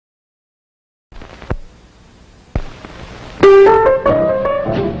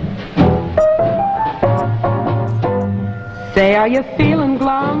Say, are you feeling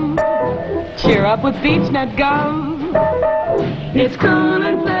glum? Cheer up with Beech-Nut Gum. Its cool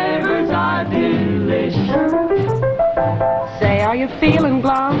and flavors are delish. Say, are you feeling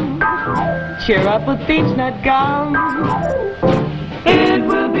glum? Cheer up with Beech-Nut Gum. It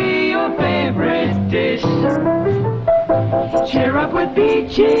will be your favorite dish. Cheer up with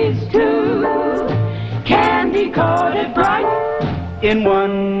peaches too. Candy coated bright. In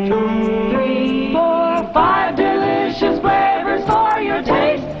 1, 2, 3, 4, 5 delicious flavors for your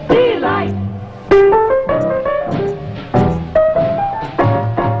taste delight.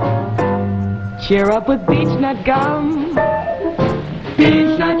 Cheer up with Beech-Nut Gum.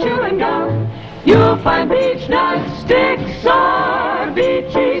 Beech-Nut chewing gum. You'll find beech-nut sticks or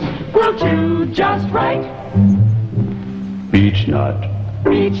beaches will chew just right. Beech-Nut.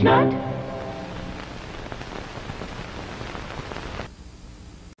 Beech-Nut.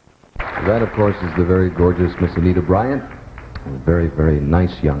 That, of course, is the very gorgeous Miss Anita Bryant. A very, very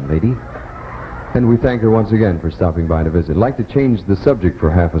nice young lady. And we thank her once again for stopping by to visit. I'd like to change the subject for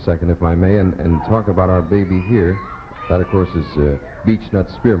half a second, if I may, and talk about our baby here. That, of course, is Beech-Nut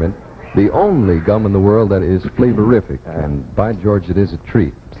Spearmint, the only gum in the world that is flavorific. And by George, it is a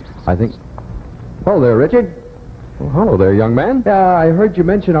treat. I think... Oh, there, Richard. Well, hello there, young man. Yeah, I heard you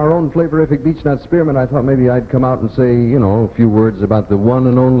mention our own flavorific Beech-Nut Spearmint. I thought maybe I'd come out and say, you know, a few words about the one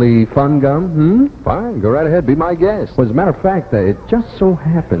and only fun gum. Fine, go right ahead. Be my guest. Well, as a matter of fact, it just so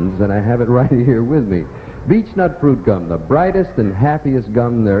happens that I have it right here with me. Beech-Nut Fruit Gum, the brightest and happiest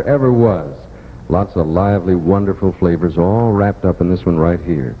gum there ever was. Lots of lively, wonderful flavors all wrapped up in this one right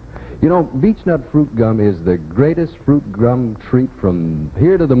here. You know, Beech-Nut Fruit Gum is the greatest fruit gum treat from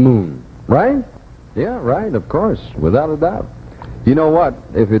here to the moon. Right? Yeah, right, of course, without a doubt. You know what?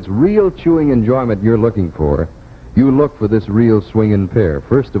 If it's real chewing enjoyment you're looking for, you look for this real swinging pair.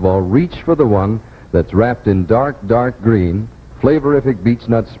 First of all, reach for the one that's wrapped in dark, dark green, flavorific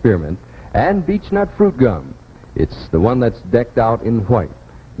Beech-Nut Spearmint, and Beech-Nut Fruit Gum. It's the one that's decked out in white.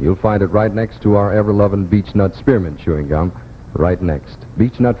 You'll find it right next to our ever-loving Beech-Nut Spearmint chewing gum. Right next.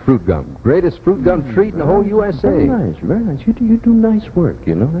 Beech-Nut Fruit Gum. Greatest fruit gum treat in the whole USA. Very nice, very nice. You do nice work,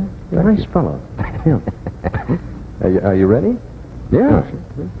 you know. Nice fellow. Yeah. Are you ready? Yeah.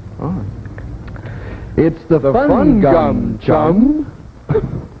 Sure. All right. It's the fun gum, chum.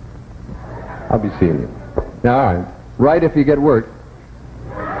 I'll be seeing you. All right. Right if you get work.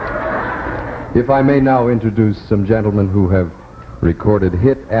 If I may now introduce some gentlemen who have recorded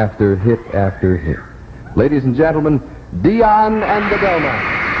hit after hit after hit. Ladies and gentlemen, Dion and the Bellman.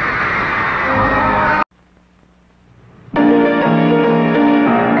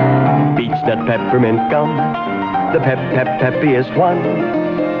 Beech-Nut Peppermint Gum, the peppiest one.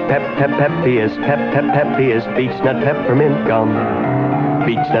 Peppiest Beech-Nut Peppermint Gum.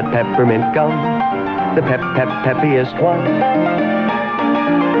 Beech-Nut Peppermint Gum, the peppiest one.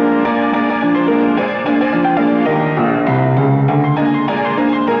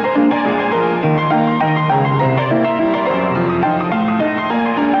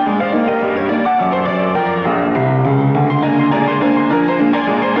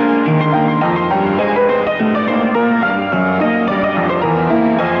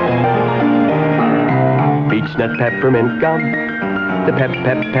 Beech-Nut Peppermint Gum, the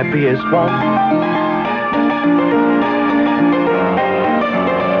peppiest one.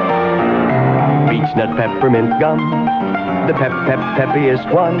 Beech-Nut Peppermint Gum, the peppiest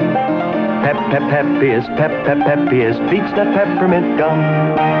one. Peppiest Beech-Nut Peppermint Gum.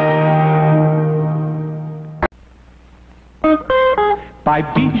 By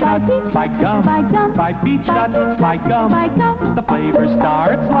Beech-Nut, by gum, by Beech-Nut, by gum. The flavor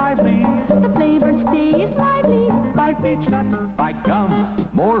starts lively, the flavor stays lively. by Beech-Nut, by gum.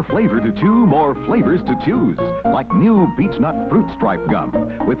 More flavor to chew, more flavors to choose. Like new Beech-Nut Fruit Stripe Gum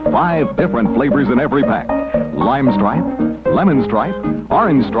with 5 different flavors in every pack. Lime stripe, lemon stripe,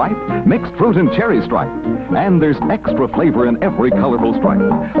 orange stripe, mixed fruit and cherry stripe. And there's extra flavor in every colorful stripe.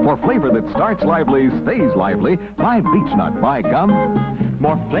 For flavor that starts lively, stays lively, by Beech-Nut, by gum.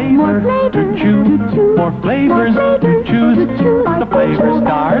 More flavor to chew, more flavors to choose. The flavor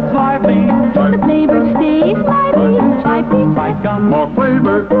starts lively, The flavor stays lively. by gum. More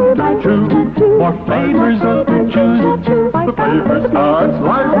flavor to chew, more flavors to choose. The flavor starts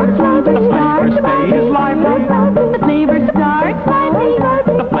lively, the flavor stays lively. The flavor starts lively.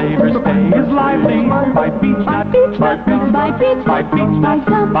 The flavor stays lively, by Beech-Nut, by gum, by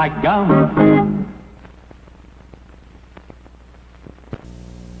Beech-Nut, by gum.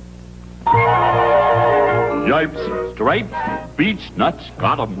 Yipes, stripes, Beech-Nuts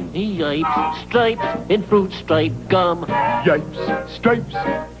got 'em. Yipes, stripes, and fruit stripe gum. Yipes, stripes,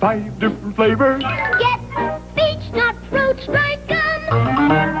 5 different flavors. Get Beech-Nut Fruit Stripe Gum.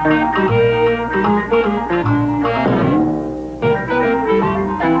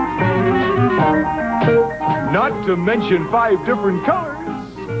 Not to mention 5 different colors.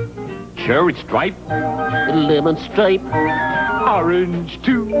 Cherry stripe, Lemon stripe. orange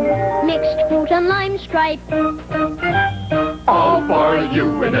too. Mixed fruit and lime stripe. All for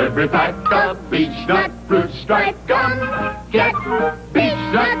you in every pack of Beech-Nut Fruit Stripe Gum. Get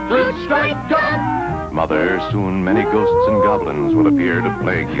Beech-Nut Fruit Stripe Gum. Mother, soon many ghosts and goblins will appear to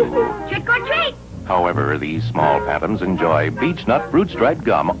plague you. Trick or treat. However, these small phantoms enjoy Beech-Nut Fruit Stripe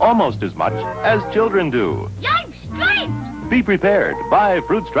Gum almost as much as children do. Yipes, stripes. Be prepared. Buy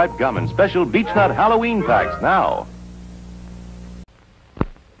Fruit Stripe Gum in special Beech-Nut Halloween packs now.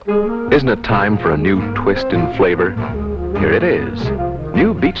 Isn't it time for a new twist in flavor? Here it is.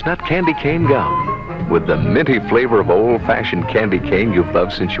 New Beech-Nut Candy Cane Gum with the minty flavor of old-fashioned candy cane you've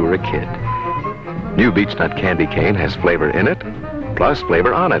loved since you were a kid. New Beech-Nut Candy Cane has flavor in it, plus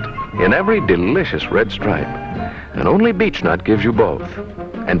flavor on it, in every delicious red stripe. And only Beech-Nut gives you both.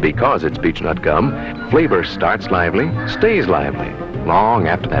 And because it's Beech-Nut Gum, flavor starts lively, stays lively, long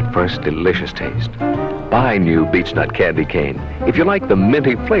after that first delicious taste. Buy new Beech-Nut Candy Cane if you like the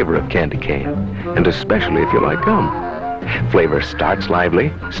minty flavor of candy cane, and especially if you like gum. Flavor starts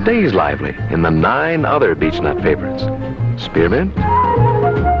lively, stays lively in the 9 other Beech-Nut favorites. Spearmint,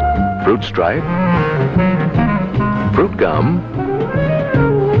 Fruit Stripe, Fruit Gum,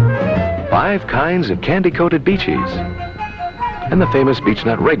 5 kinds of candy-coated Beachies, and the famous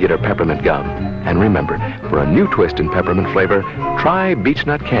Beech-Nut Regular Peppermint Gum. And remember, for a new twist in peppermint flavor, try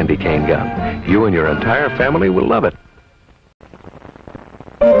Beech-Nut Candy Cane Gum. You and your entire family will love it.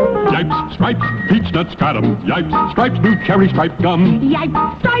 Yipes, stripes, Beech-Nuts got 'em. Yipes, stripes, new cherry stripe gum.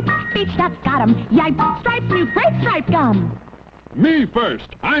 Yipes, stripes. Beech-Nuts got 'em. Yipes, stripes. New grape stripe gum. Me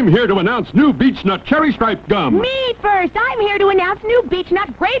first. I'm here to announce new Beech-Nut cherry stripe gum. Me first. I'm here to announce new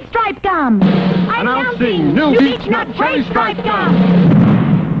Beech-Nut grape stripe gum. Announcing new Beech-Nut cherry stripe gum.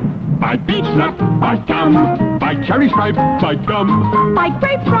 By Beech-Nut, by gum, by cherry stripe, by gum. By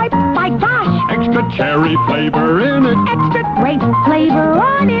grape stripe. By gosh. Extra cherry flavor in it. Extra grape flavor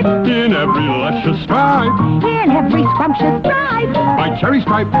on it. In every luscious stripe. In every scrumptious stripe. By cherry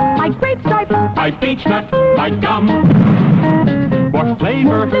stripe, By grape stripe. by Beech-Nut, by gum. More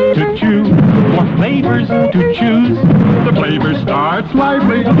flavor to choose, more flavors to choose. The flavor starts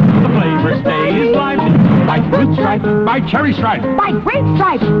lively, the flavor stays lively. By fruit stripe, by cherry stripe, By grape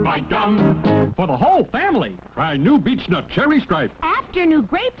stripe. by gum. For the whole family, try new Beech-Nut cherry stripe. After new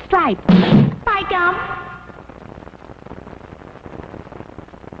grape stripe. By gum.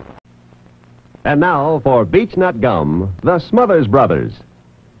 And now for Beech-Nut Gum, the Smothers Brothers.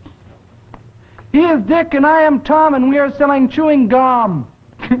 He is Dick and I am Tom, and we are selling chewing gum.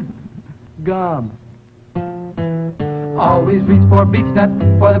 Gum. Always reach for Beech-Nut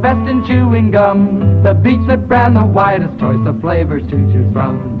for the best in chewing gum. The Beech-Nut brand, the widest choice of flavors to choose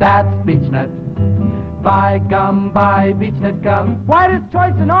from. That's Beech-Nut. Buy gum, buy Beech-Nut gum. Widest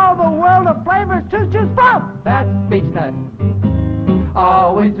choice in all the world of flavors to choose from. That's Beech-Nut.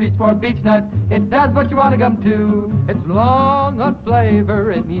 Always reach for Beech-Nut. It does what you want to gum to. It's long on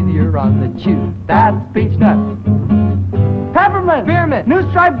flavor and easier on the chew. That's Beech-Nut. Peppermint, spearmint, new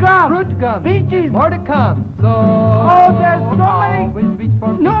striped gum, fruit gum, Beachies, more to come. So, there's so many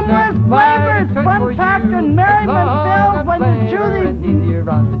numerous flavors, fun-packed and merriment-filled when you chew these. Easier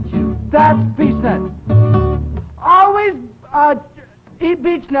on the chew. That's Beech-Nut. Always eat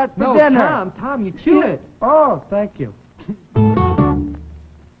Beech-Nut for dinner. Tom, you chew it. Oh, thank you.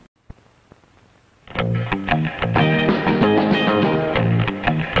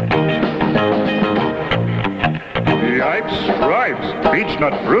 Yipes, stripes.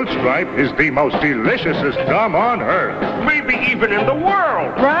 Beech-Nut Fruit Stripe is the most deliciousest gum on earth. Maybe even in the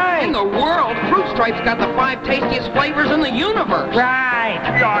world. Right. In the world, Fruit Stripe's got the 5 tastiest flavors in the universe. Right.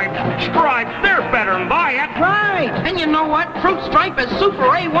 Yipes, stripes, they're better than that. Right. And you know what? Fruit Stripe is Super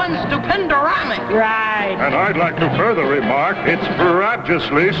A1 Stupendoramic. Right. And I'd like to further remark, it's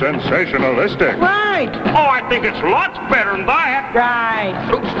prodigiously sensationalistic. Right. Oh, I think it's lots better than that. Right.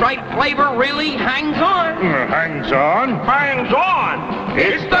 Fruit Stripe flavor really hangs on. Hangs on? Hangs on.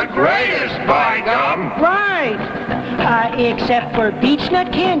 It's the greatest, by gum. Right. Except for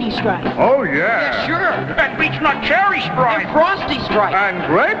Beech-Nut Candy Stripe. Oh, yeah. Yeah, sure. And Beech-Nut Cherry Stripe. And Frosty Stripe. And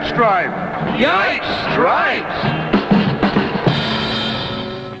Grape Stripe. Yikes, stripes.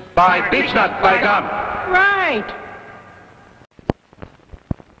 By Beech-Nut, by gum. Right.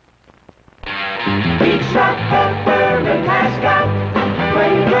 Beech Beech-Nut peppermint has got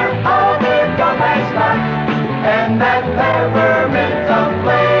flavor all the gum has got. And that peppermint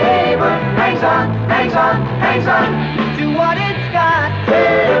flavor hangs on, hangs on, hangs on to what it's got.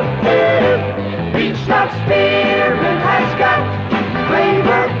 Beech-Nut spearmint has got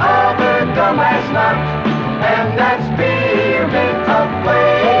flavor all the gum has not. And that spearmint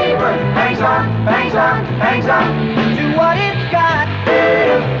flavor hangs on, hangs on, hangs on to what it's got.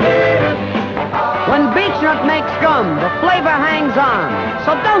 When Beech-Nut makes gum, the flavor hangs on.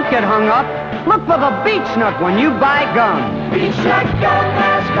 So don't get hung up. Look for the Beech-Nut when you buy gum. Beech-Nut gum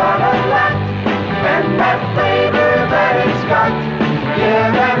has got a lot, and that flavor that it's got,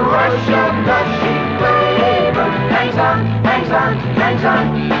 yeah, that rush of gushy flavor hangs on, hangs on, hangs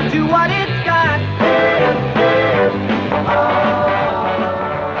on to what it's got.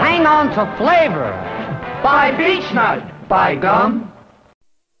 Hang on to flavor. Buy Beech-Nut. Buy gum.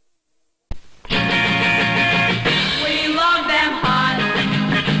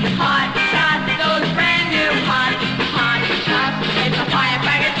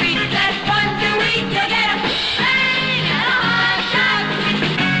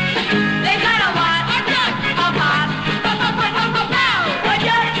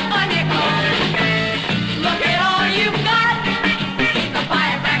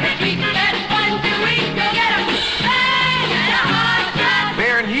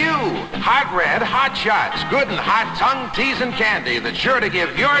 Red Hot Shots, good and hot tongue-teasing candy that's sure to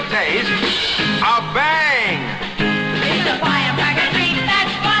give your taste a bang. It's a firecracker treat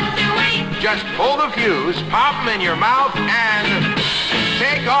that's fun to eat. Just pull the fuse, pop them in your mouth, and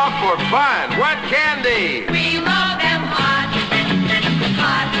take off for fun. What candy? We love them hot,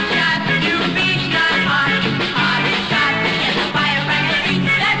 hot shots. You Beech-Nut hot, hot shots. It's a firecracker treat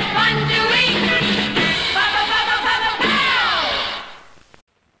that's fun to eat.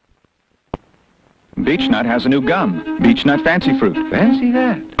 Beech-Nut has a new gum, Beech-Nut Fancy Fruit. Fancy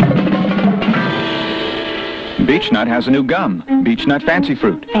that. Beech-Nut has a new gum, Beech-Nut Fancy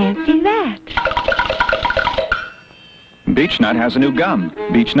Fruit. Fancy that. Beech-Nut has a new gum,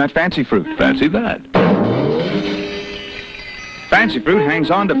 Beech-Nut Fancy Fruit. Fancy that. Fancy Fruit hangs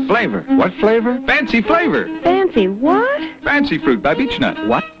on to flavor. What flavor? Fancy flavor. Fancy what? Fancy Fruit by Beech-Nut.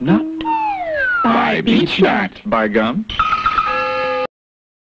 What nut? By Beech-Nut. Buy gum.